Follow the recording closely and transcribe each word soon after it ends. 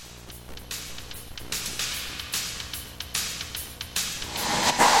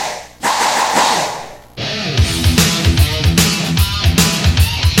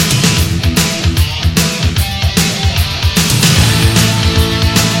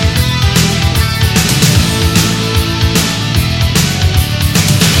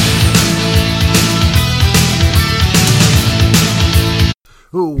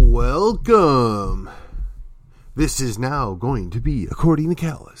This is now going to be According to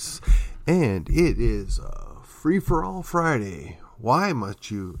Callus, and it is a free-for-all Friday. Why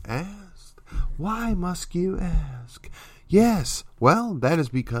must you ask? Why must you ask? Yes, well, that is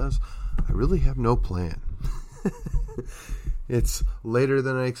because I really have no plan. It's later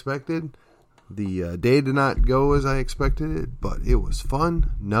than I expected. The day did not go as I expected it, but it was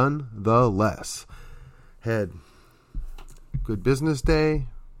fun nonetheless. Had good business day,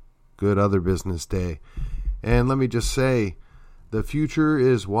 good other business day. And let me just say, the future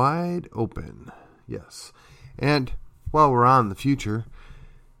is wide open. Yes. And while we're on the future,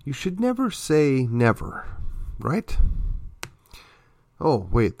 you should never say never, right? Oh,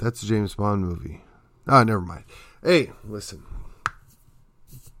 wait, that's a James Bond movie. Oh, never mind. Hey, listen.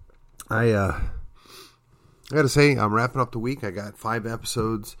 I got to say, I'm wrapping up the week. I got 5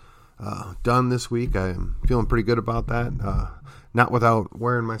 episodes done this week. I am feeling pretty good about that. Not without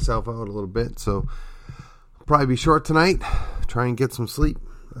wearing myself out a little bit. So, I'll probably be short tonight. Try and get some sleep.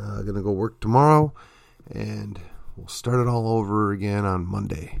 Going to go work tomorrow. And we'll start it all over again on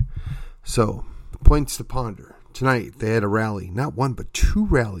Monday. So, points to ponder. Tonight, they had a rally. Not one, but 2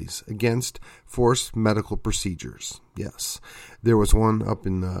 rallies against forced medical procedures. Yes. There was one up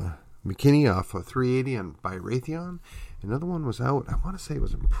in McKinney off of 380 by Raytheon. Another one was out, I want to say it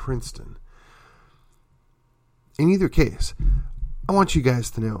was in Princeton. In either case, I want you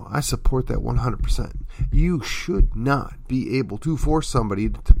guys to know I support that 100%. You should not be able to force somebody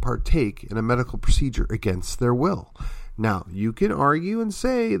to partake in a medical procedure against their will. Now, you can argue and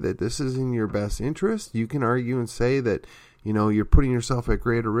say that this is in your best interest. You can argue and say that, you're putting yourself at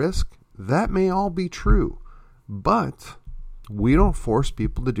greater risk. That may all be true. But we don't force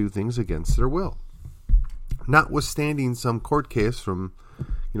people to do things against their will. Notwithstanding some court case from,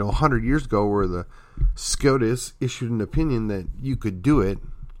 100 years ago where the SCOTUS issued an opinion that you could do it.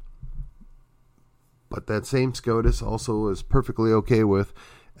 But that same SCOTUS also is perfectly okay with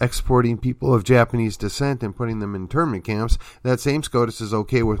exporting people of Japanese descent and putting them in internment camps. That same SCOTUS is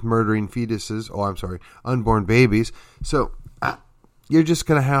okay with murdering unborn babies. So you're just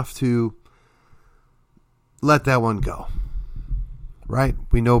going to have to let that one go. Right?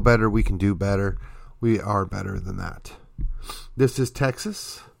 We know better. We can do better. We are better than that. This is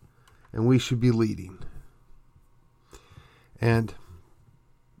Texas, and we should be leading. And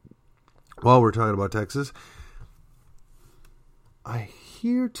while we're talking about Texas, I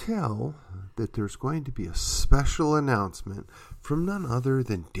hear tell that there's going to be a special announcement from none other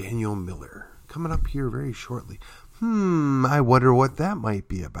than Daniel Miller coming up here very shortly. I wonder what that might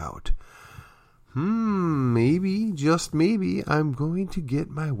be about. Maybe, just maybe, I'm going to get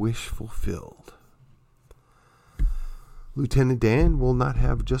my wish fulfilled. Lieutenant Dan will not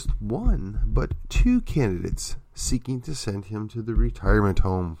have just 1, but 2 candidates seeking to send him to the retirement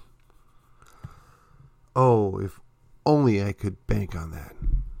home. Oh, if only I could bank on that.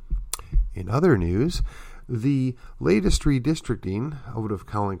 In other news, the latest redistricting out of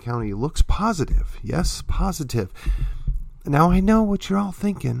Collin County looks positive. Yes, positive. Now I know what you're all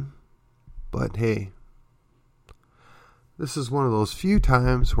thinking. But hey, this is one of those few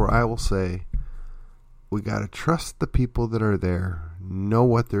times where I will say, we got to trust the people that are there, know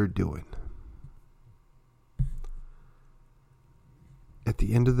what they're doing. At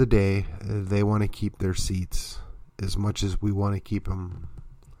the end of the day, they want to keep their seats as much as we want to keep them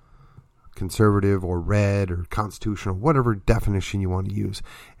conservative or red or constitutional, whatever definition you want to use.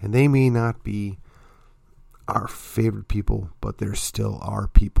 And they may not be our favorite people, but they're still our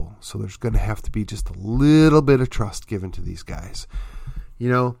people. So there's going to have to be just a little bit of trust given to these guys.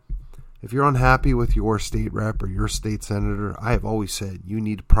 If you're unhappy with your state rep or your state senator, I have always said you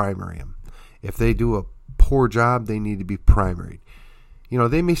need to primary them. If they do a poor job, they need to be primaried.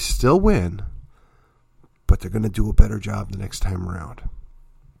 They may still win, but they're going to do a better job the next time around.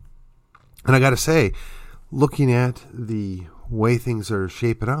 And I got to say, looking at the way things are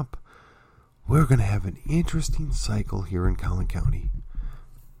shaping up, we're going to have an interesting cycle here in Collin County.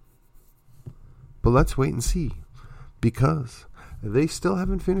 But let's wait and see, because they still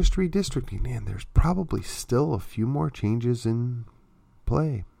haven't finished redistricting, and there's probably still a few more changes in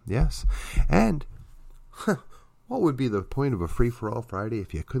play. Yes. And what would be the point of a free-for-all Friday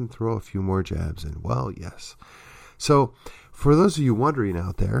if you couldn't throw a few more jabs in? Well, yes. So, for those of you wondering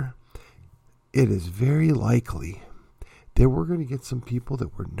out there, it is very likely that we're going to get some people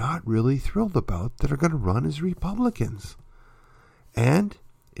that we're not really thrilled about that are going to run as Republicans. And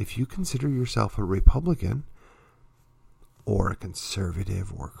if you consider yourself a Republican or a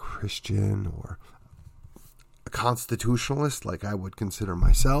conservative or a Christian or a constitutionalist like I would consider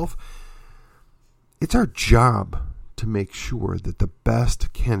myself, it's our job to make sure that the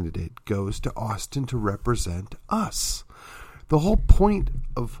best candidate goes to Austin to represent us. The whole point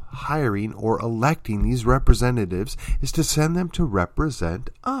of hiring or electing these representatives is to send them to represent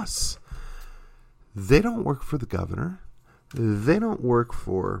us. They don't work for the governor. They don't work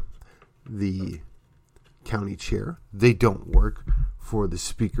for the county chair. They don't work for the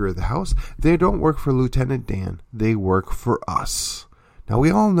Speaker of the House. They don't work for Lieutenant Dan. They work for us. Now, we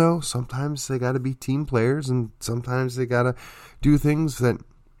all know sometimes they got to be team players and sometimes they got to do things that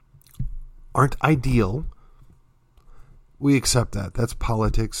aren't ideal. We accept that. That's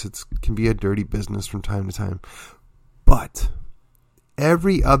politics. It can be a dirty business from time to time. But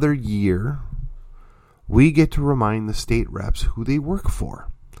every other year, we get to remind the state reps who they work for.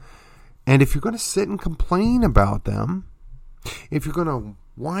 And if you're going to sit and complain about them, if you're going to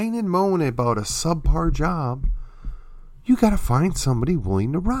whine and moan about a subpar job, you got to find somebody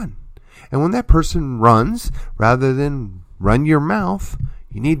willing to run. And when that person runs, rather than run your mouth,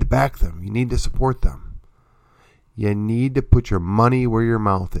 you need to back them. You need to support them. You need to put your money where your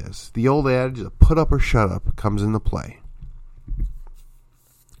mouth is. The old adage of put up or shut up comes into play.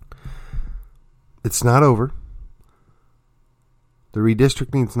 It's not over. The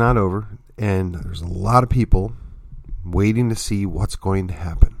redistricting's not over. And there's a lot of people waiting to see what's going to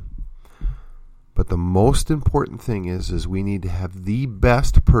happen. But the most important thing is we need to have the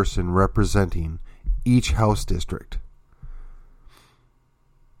best person representing each House district.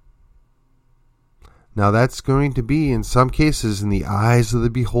 Now that's going to be, in some cases, in the eyes of the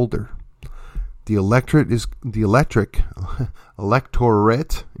beholder. The electorate is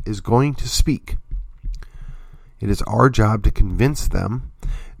going to speak. It is our job to convince them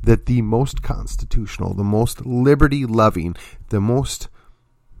that the most constitutional, the most liberty-loving, the most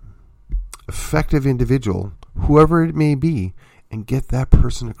effective individual, whoever it may be, and get that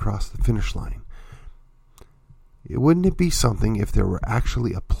person across the finish line. Wouldn't it be something if there were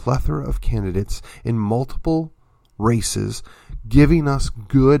actually a plethora of candidates in multiple races giving us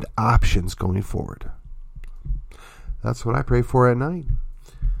good options going forward? That's what I pray for at night.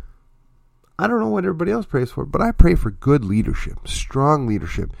 I don't know what everybody else prays for, but I pray for good leadership, strong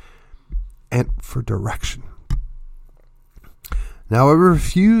leadership, and for direction. Now, I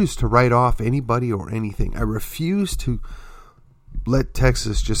refuse to write off anybody or anything. I refuse to let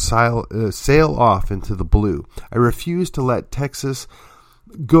Texas just sail off into the blue. I refuse to let Texas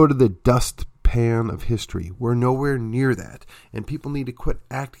go to the dustpan of history. We're nowhere near that, and people need to quit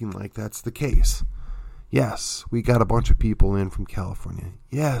acting like that's the case. Yes, we got a bunch of people in from California.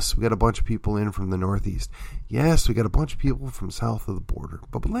 Yes, we got a bunch of people in from the Northeast. Yes, we got a bunch of people from south of the border.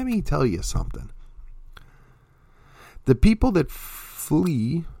 But let me tell you something. The people that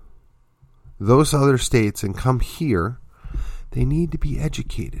flee those other states and come here, they need to be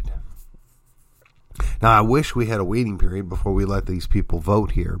educated. Now, I wish we had a waiting period before we let these people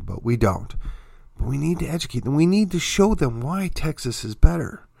vote here, but we don't. But we need to educate them. We need to show them why Texas is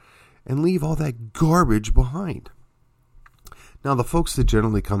better and leave all that garbage behind. Now, the folks that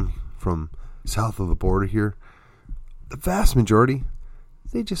generally come from south of the border here, the vast majority,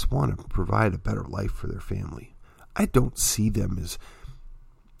 they just want to provide a better life for their family. I don't see them as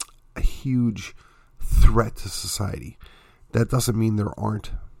a huge threat to society. That doesn't mean there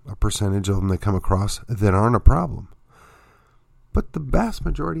aren't a percentage of them that come across that aren't a problem. But the vast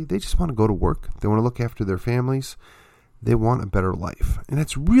majority, they just want to go to work. They want to look after their families. They want a better life. And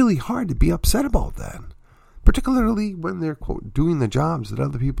it's really hard to be upset about that, particularly when they're, quote, doing the jobs that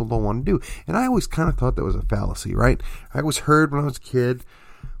other people don't want to do. And I always kind of thought that was a fallacy, right? I always heard when I was a kid,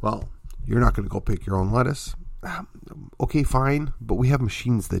 well, you're not going to go pick your own lettuce. Okay, fine, but we have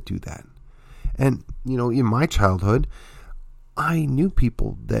machines that do that. And, you know, in my childhood, I knew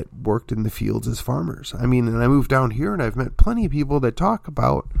people that worked in the fields as farmers. I mean, and I moved down here and I've met plenty of people that talk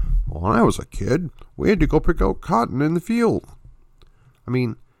about, well, when I was a kid, we had to go pick out cotton in the field. I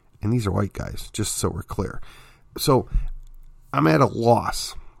mean, and these are white guys, just so we're clear. So I'm at a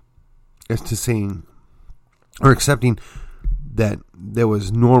loss as to saying or accepting that there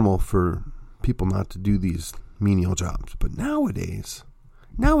was normal for people not to do these menial jobs. But nowadays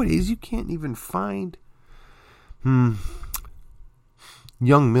you can't even find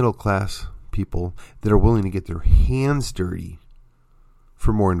young middle class people that are willing to get their hands dirty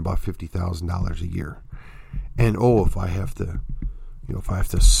for more than about $50,000 a year. And if I have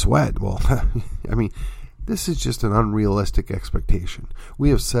to sweat, well, I mean, this is just an unrealistic expectation.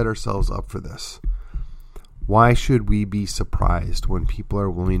 We have set ourselves up for this. Why should we be surprised when people are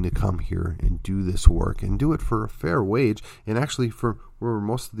willing to come here and do this work and do it for a fair wage? And actually, for where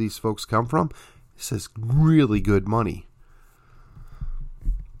most of these folks come from, this is really good money.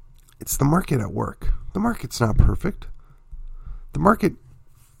 It's the market at work. The market's not perfect. The market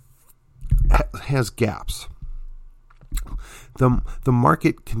has gaps. The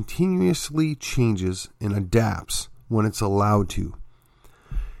market continuously changes and adapts when it's allowed to.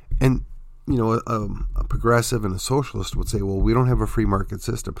 And, a progressive and a socialist would say, well, we don't have a free market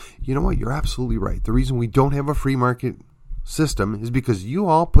system. You know what? You're absolutely right. The reason we don't have a free market system is because you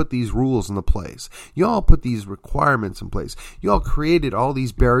all put these rules into place. You all put these requirements in place. You all created all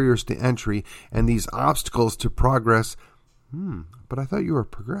these barriers to entry and these obstacles to progress. But I thought you were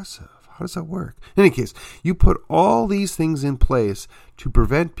progressive. How does that work? In any case, you put all these things in place to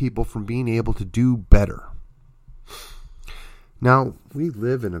prevent people from being able to do better. Now, we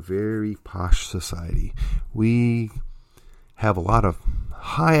live in a very posh society. We have a lot of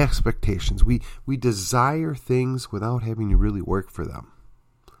high expectations. We desire things without having to really work for them.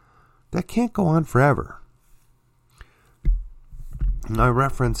 That can't go on forever. And I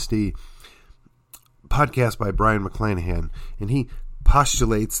referenced the podcast by Brian McClanahan, and he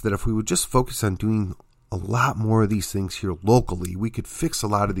postulates that if we would just focus on doing a lot more of these things here locally, we could fix a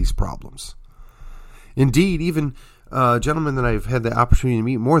lot of these problems. Indeed, even a gentleman that I've had the opportunity to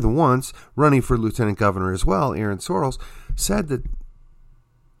meet more than once, running for lieutenant governor as well, Aaron Sorrells, said that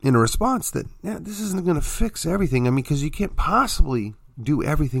in a response that this isn't going to fix everything. Because you can't possibly do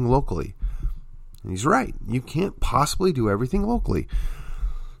everything locally. And he's right. You can't possibly do everything locally.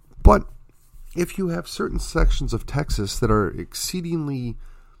 But if you have certain sections of Texas that are exceedingly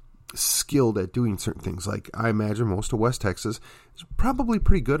skilled at doing certain things, like I imagine most of West Texas is probably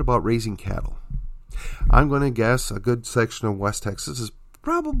pretty good about raising cattle. I'm going to guess a good section of West Texas is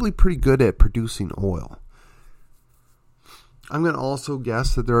probably pretty good at producing oil. I'm going to also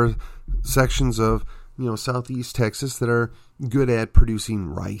guess that there are sections of, Southeast Texas that are good at producing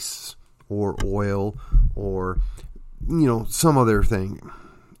rice or oil or, some other thing,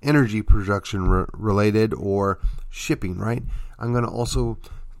 energy production related or shipping, right? I'm going to also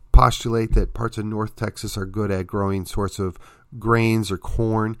postulate that parts of North Texas are good at growing sorts of grains or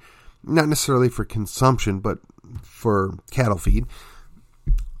corn, not necessarily for consumption, but for cattle feed.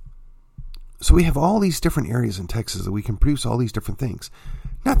 So we have all these different areas in Texas that we can produce all these different things,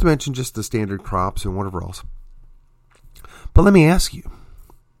 not to mention just the standard crops and whatever else. But let me ask you,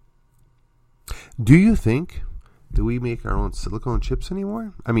 do you think that we make our own silicone chips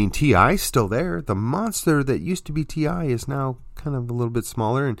anymore? TI's still there. The monster that used to be TI is now kind of a little bit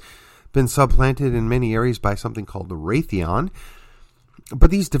smaller and been supplanted in many areas by something called the Raytheon. But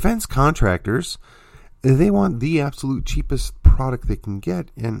these defense contractors, they want the absolute cheapest product they can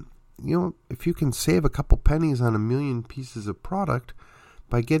get. And, if you can save a couple pennies on 1 million pieces of product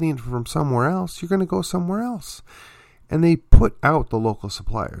by getting it from somewhere else, you're going to go somewhere else. And they put out the local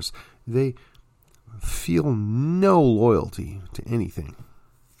suppliers. They feel no loyalty to anything.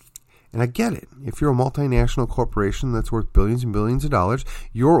 And I get it. If you're a multinational corporation that's worth billions and billions of dollars,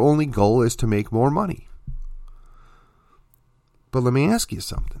 your only goal is to make more money. But let me ask you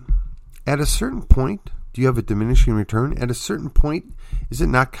something. At a certain point, do you have a diminishing return? At a certain point, is it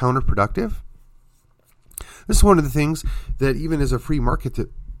not counterproductive? This is one of the things that even as a free market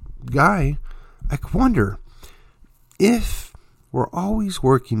guy, I wonder if we're always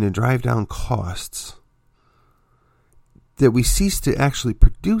working to drive down costs, that we cease to actually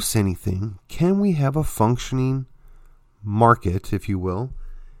produce anything. Can we have a functioning market, if you will,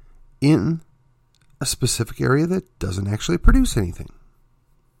 in a specific area that doesn't actually produce anything?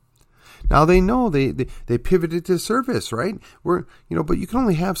 Now they know they pivoted to service, right? But you can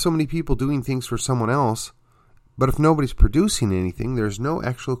only have so many people doing things for someone else. But if nobody's producing anything, there's no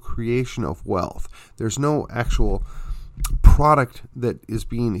actual creation of wealth. There's no actual product that is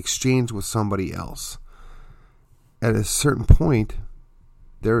being exchanged with somebody else. At a certain point,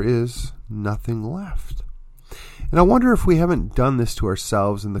 there is nothing left. And I wonder if we haven't done this to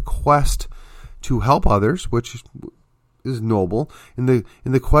ourselves in the quest to help others, which is noble, in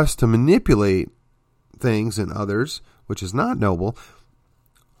the quest to manipulate things in others, which is not noble,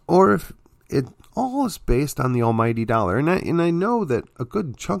 or if it all is based on the almighty dollar. And I know that a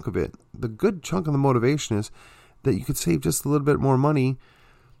good chunk of it, the good chunk of the motivation is that you could save just a little bit more money.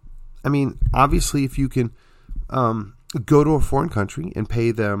 Obviously, if you can go to a foreign country and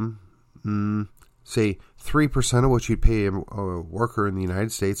pay them, say, 3% of what you'd pay a worker in the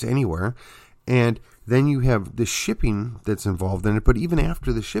United States anywhere, and then you have the shipping that's involved in it, but even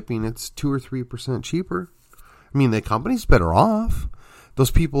after the shipping, it's 2 or 3% cheaper. The company's better off.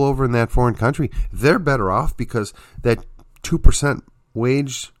 Those people over in that foreign country, they're better off because that 2%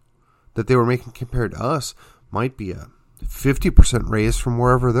 wage that they were making compared to us might be a 50% raise from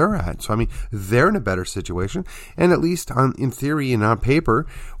wherever they're at. So, I mean, they're in a better situation. And at least in theory and on paper,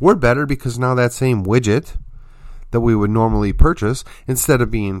 we're better because now that same widget that we would normally purchase, instead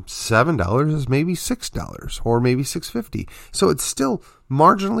of being $7, is maybe $6 or maybe $6.50. So it's still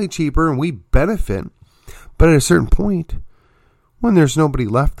marginally cheaper and we benefit. But at a certain point, when there's nobody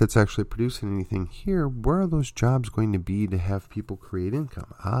left that's actually producing anything here, where are those jobs going to be to have people create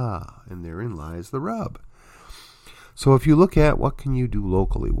income? And therein lies the rub. So if you look at what can you do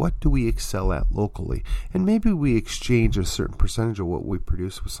locally, what do we excel at locally, and maybe we exchange a certain percentage of what we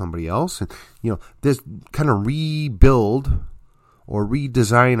produce with somebody else, and this kind of rebuild or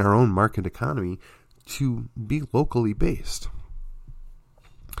redesign our own market economy to be locally based.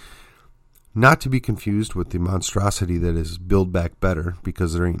 Not to be confused with the monstrosity that is Build Back Better,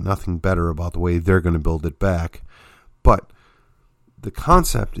 because there ain't nothing better about the way they're going to build it back. But the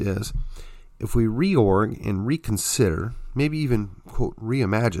concept is, if we reorg and reconsider, maybe even, quote,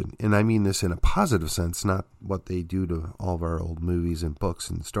 reimagine, and I mean this in a positive sense, not what they do to all of our old movies and books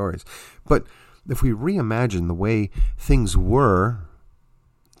and stories, but if we reimagine the way things were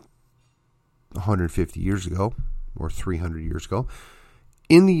 150 years ago or 300 years ago,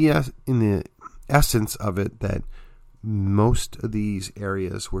 in the essence of it, that most of these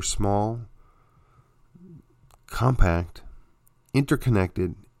areas were small, compact,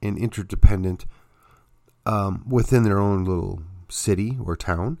 interconnected, and interdependent within their own little city or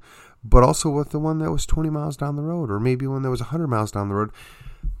town, but also with the one that was 20 miles down the road, or maybe one that was 100 miles down the road,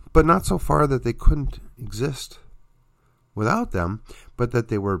 but not so far that they couldn't exist without them, but that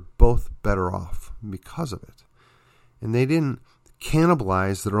they were both better off because of it. And they didn't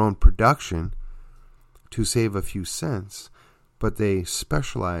cannibalize their own production to save a few cents, but they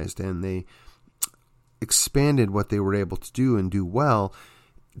specialized and they expanded what they were able to do and do well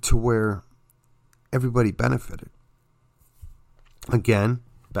to where everybody benefited. Again,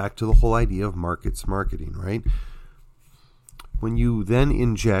 back to the whole idea of markets marketing, right? When you then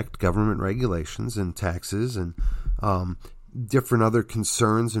inject government regulations and taxes and different other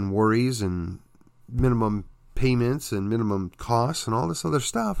concerns and worries and minimum payments and minimum costs and all this other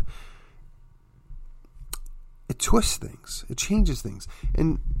stuff, it twists things, it changes things,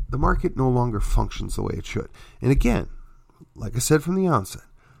 and the market no longer functions the way it should. And again, like I said from the onset,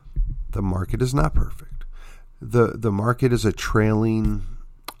 the market is not perfect. The market is a trailing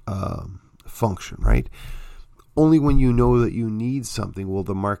function, right? Only when you know that you need something will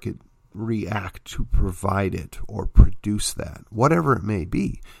the market react to provide it or produce that, whatever it may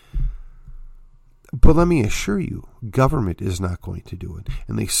be. But let me assure you, government is not going to do it,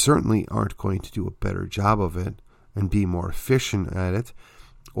 and they certainly aren't going to do a better job of it and be more efficient at it,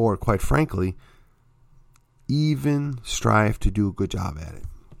 or quite frankly, even strive to do a good job at it.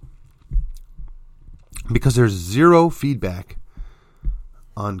 Because there's zero feedback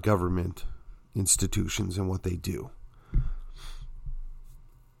on government institutions and what they do.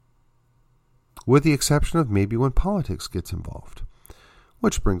 With the exception of maybe when politics gets involved.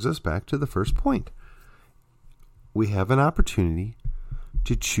 Which brings us back to the first point. We have an opportunity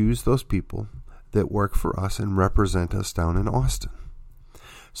to choose those people that work for us and represent us down in Austin.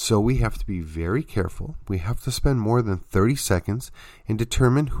 So we have to be very careful. We have to spend more than 30 seconds and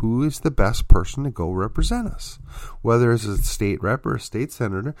determine who is the best person to go represent us. Whether it's a state rep or a state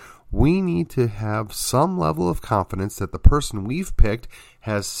senator, we need to have some level of confidence that the person we've picked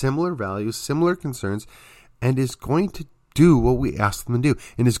has similar values, similar concerns, and is going to do what we ask them to do,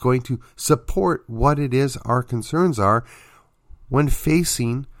 and is going to support what it is our concerns are when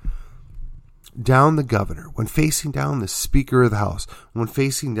facing down the governor, when facing down the Speaker of the House, when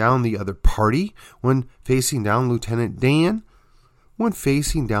facing down the other party, when facing down Lieutenant Dan, when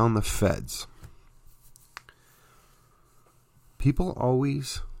facing down the feds. People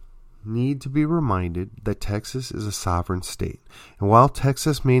always need to be reminded that Texas is a sovereign state. And while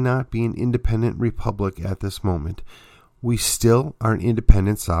Texas may not be an independent republic at this moment, we still are an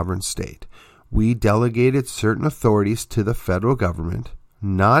independent sovereign state. We delegated certain authorities to the federal government,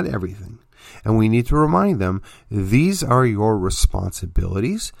 not everything. And we need to remind them, these are your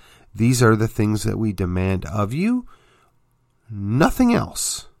responsibilities. These are the things that we demand of you. Nothing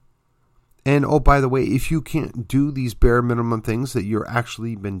else. And, oh, by the way, if you can't do these bare minimum things that you're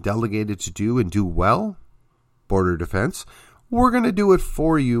actually been delegated to do and do well, border defense, we're going to do it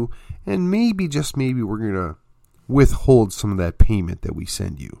for you. And maybe, just maybe, we're going to withhold some of that payment that we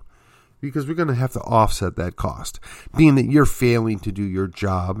send you, because we're going to have to offset that cost, being that you're failing to do your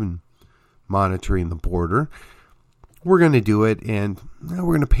job and monitoring the border. We're going to do it, and we're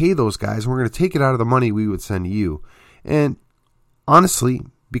going to pay those guys, and we're going to take it out of the money we would send to you. And honestly,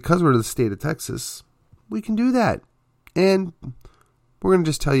 because we're the state of Texas, we can do that. And we're going to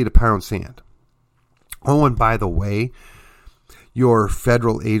just tell you to pound sand. Oh, and by the way, your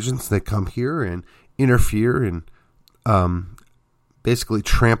federal agents that come here and interfere and basically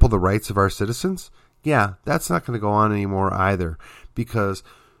trample the rights of our citizens, yeah, that's not going to go on anymore either, because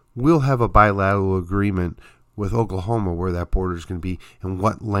we'll have a bilateral agreement with Oklahoma where that border is going to be and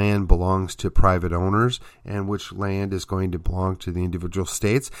what land belongs to private owners and which land is going to belong to the individual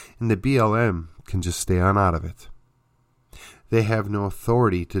states, and the BLM can just stay on out of it. They have no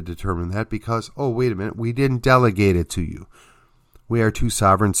authority to determine that because, oh, wait a minute, we didn't delegate it to you. We are two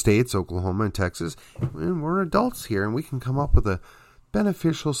sovereign states, Oklahoma and Texas, and we're adults here, and we can come up with a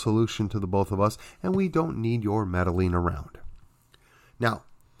beneficial solution to the both of us, and we don't need your meddling around. Now,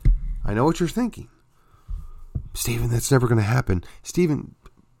 I know what you're thinking. Stephen, that's never going to happen. Stephen,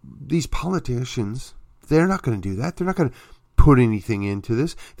 these politicians, they're not going to do that. They're not going to put anything into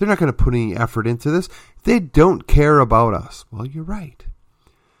this. They're not going to put any effort into this. They don't care about us. Well, you're right.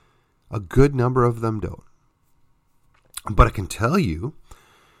 A good number of them don't. But I can tell you,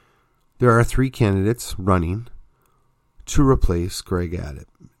 there are 3 candidates running to replace Greg Abbott.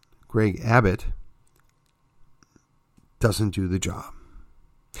 Greg Abbott doesn't do the job.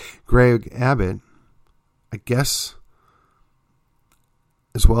 Greg Abbott, I guess,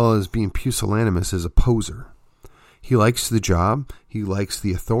 as well as being pusillanimous, is a poser. He likes the job. He likes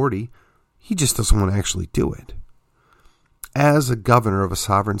the authority. He just doesn't want to actually do it. As a governor of a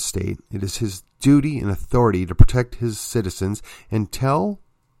sovereign state, it is his duty and authority to protect his citizens and tell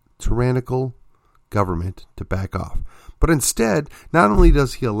tyrannical government to back off. But instead, not only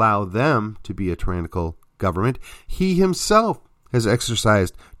does he allow them to be a tyrannical government, he himself has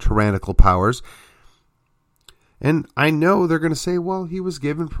exercised tyrannical powers. And I know they're going to say, well, he was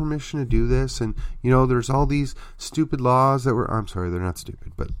given permission to do this. And, there's all these stupid laws that were, I'm sorry, they're not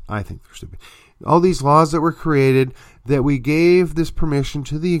stupid, but I think they're stupid. All these laws that were created that we gave this permission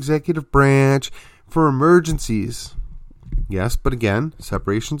to the executive branch for emergencies. Yes, but again,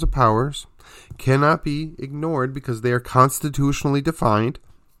 separations of powers cannot be ignored because they are constitutionally defined.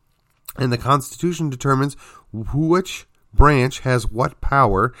 And the Constitution determines which branch has what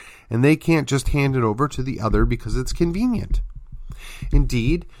power, and they can't just hand it over to the other because it's convenient.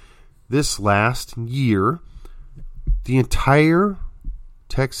 Indeed, this last year, the entire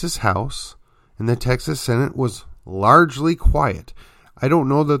Texas House and the Texas Senate was largely quiet. I don't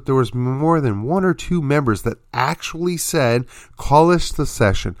know that there was more than 1 or 2 members that actually said, call us to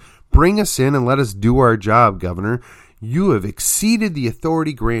session, bring us in and let us do our job, Governor. You have exceeded the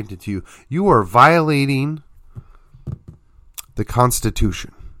authority granted to you. You are violating the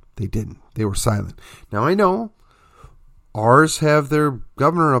Constitution. They didn't. They were silent. Now, I know ours have their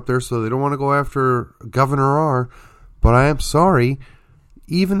governor up there, so they don't want to go after Governor R, but I am sorry,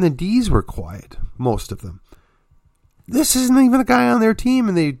 even the D's were quiet, most of them. This isn't even a guy on their team,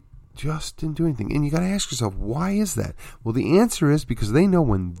 and they just didn't do anything. And you got to ask yourself, why is that? Well, the answer is because they know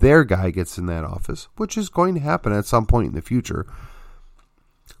when their guy gets in that office, which is going to happen at some point in the future.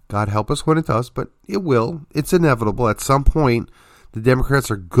 God help us when it does, but it will. It's inevitable. At some point, the Democrats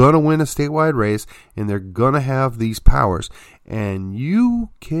are going to win a statewide race, and they're going to have these powers. And you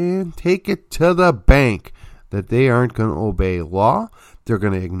can take it to the bank that they aren't going to obey law. They're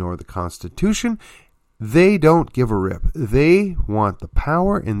going to ignore the Constitution. They don't give a rip. They want the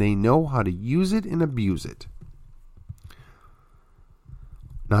power, and they know how to use it and abuse it.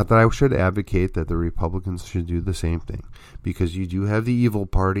 Not that I should advocate that the Republicans should do the same thing, because you do have the evil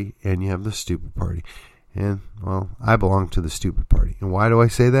party and you have the stupid party. And, well, I belong to the stupid party. And why do I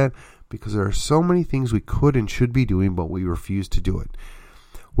say that? Because there are so many things we could and should be doing, but we refuse to do it.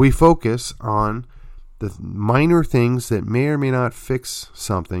 We focus on the minor things that may or may not fix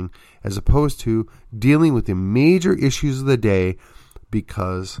something, as opposed to dealing with the major issues of the day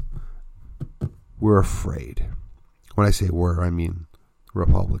because we're afraid. When I say we're, I mean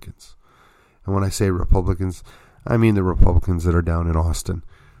Republicans. And when I say Republicans, I mean the Republicans that are down in Austin.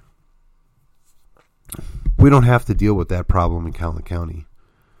 We don't have to deal with that problem in Catlin County.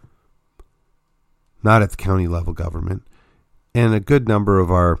 Not at the county level government. And a good number of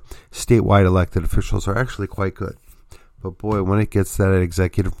our statewide elected officials are actually quite good. But boy, when it gets to that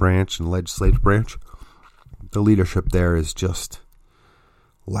executive branch and legislative branch, the leadership there is just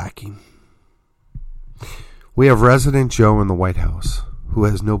lacking. We have Resident Joe in the White House, who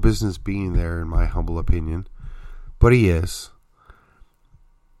has no business being there, in my humble opinion. But he is.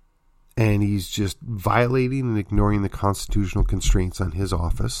 And he's just violating and ignoring the constitutional constraints on his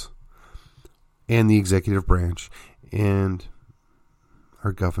office and the executive branch. And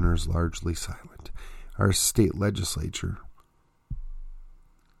our governor is largely silent. Our state legislature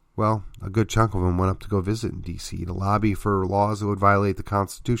Well, a good chunk of them went up to go visit in D.C. to lobby for laws that would violate the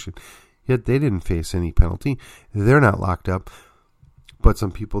Constitution. Yet they didn't face any penalty. They're not locked up. But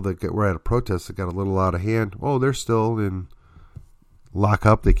some people that were at a protest that got a little out of hand, they're still in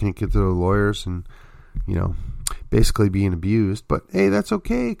lockup. They can't get to their lawyers and, basically being abused. But, hey, that's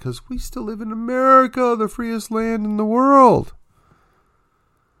okay because we still live in America, the freest land in the world.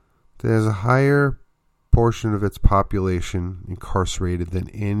 There's a higher portion of its population incarcerated than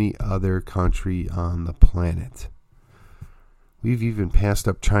any other country on the planet. We've even passed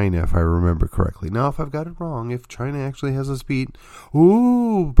up China, if I remember correctly. Now, if I've got it wrong, if China actually has us beat,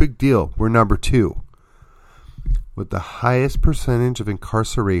 big deal. We're number 2 with the highest percentage of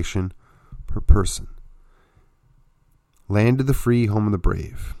incarceration per person. Land of the free, home of the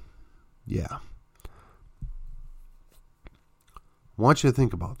brave. Yeah. I want you to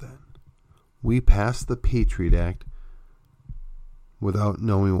think about that. We passed the Patriot Act without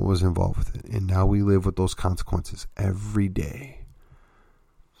knowing what was involved with it. And now we live with those consequences every day.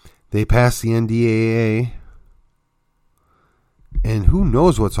 They passed the NDAA. And who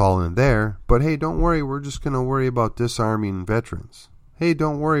knows what's all in there. But hey, don't worry. We're just going to worry about disarming veterans. Hey,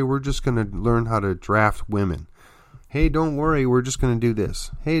 don't worry. We're just going to learn how to draft women. Hey, don't worry. We're just going to do this.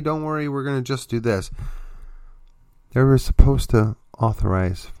 Hey, don't worry. We're going to just do this. They were supposed to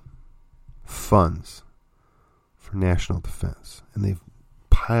authorize funds for national defense, and they've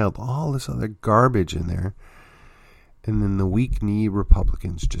piled all this other garbage in there, and then the weak-knee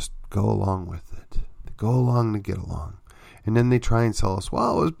Republicans just go along with it. They go along to get along, and then they try and sell us, it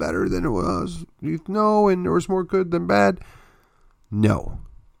was better than it was, and there was more good than bad. No,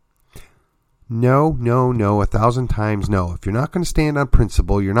 1,000 times no. If you're not going to stand on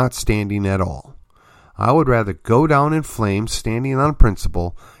principle, you're not standing at all. I would rather go down in flames standing on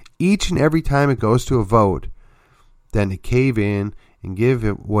principle each and every time it goes to a vote than to cave in and give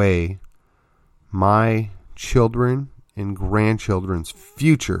away my children and grandchildren's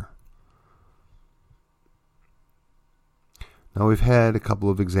future. Now, we've had a couple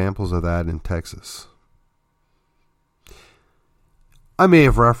of examples of that in Texas. I may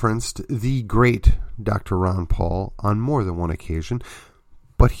have referenced the great Dr. Ron Paul on more than one occasion,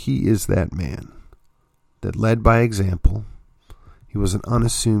 but he is that man that led by example. He was an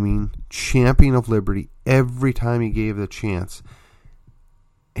unassuming champion of liberty every time he gave the chance.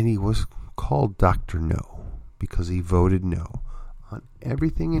 And he was called Dr. No because he voted no on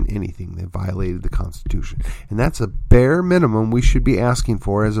everything and anything that violated the Constitution. And that's a bare minimum we should be asking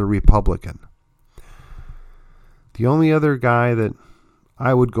for as a Republican. The only other guy that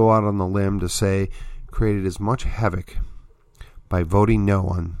I would go out on the limb to say created as much havoc by voting no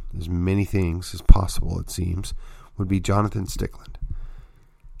on as many things as possible, it seems, would be Jonathan Stickland.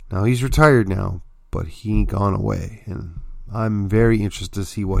 Now, he's retired now, but he ain't gone away, and I'm very interested to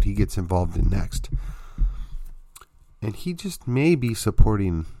see what he gets involved in next. And he just may be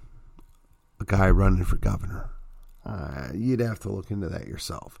supporting a guy running for governor. You'd have to look into that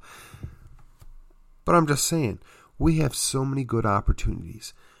yourself. But I'm just saying, we have so many good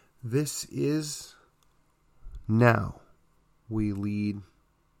opportunities. This is now we lead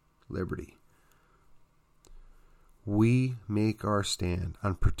liberty. We make our stand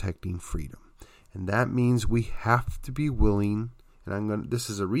on protecting freedom. And that means we have to be willing, and this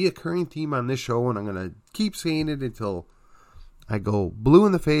is a reoccurring theme on this show, and I'm going to keep saying it until I go blue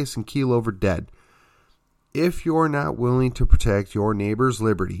in the face and keel over dead. If you're not willing to protect your neighbor's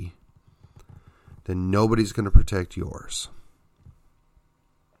liberty, then nobody's going to protect yours.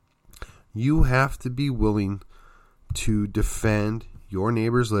 You have to be willing to defend your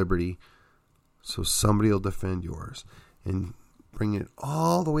neighbor's liberty so somebody will defend yours. And bring it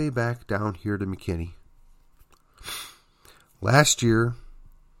all the way back down here to McKinney. Last year,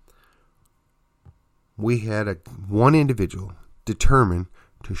 we had one individual determined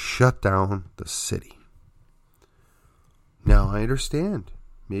to shut down the city. Now, I understand.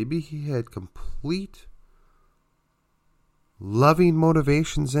 Maybe he had complete loving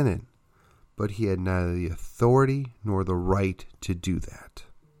motivations in it, but he had neither the authority nor the right to do that.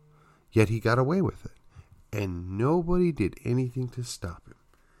 Yet he got away with it, and nobody did anything to stop him.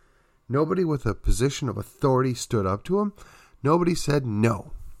 Nobody with a position of authority stood up to him. Nobody said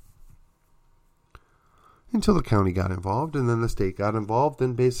no. Until the county got involved, and then the state got involved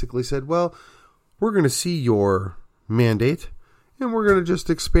and basically said, well, we're going to see your mandate, and we're going to just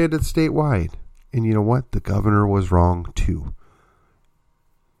expand it statewide. And you know what? The governor was wrong too.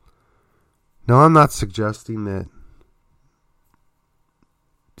 Now, I'm not suggesting that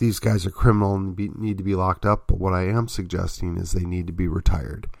these guys are criminal and need to be locked up, but what I am suggesting is they need to be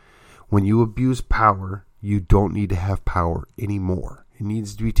retired. When you abuse power, you don't need to have power anymore. It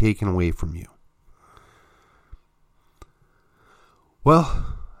needs to be taken away from you.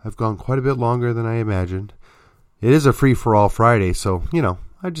 Well, I've gone quite a bit longer than I imagined. It is a free-for-all Friday, so,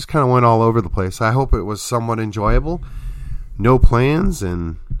 I just kind of went all over the place. I hope it was somewhat enjoyable. No plans,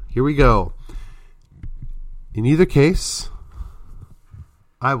 and here we go. In either case,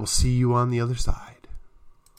 I will see you on the other side.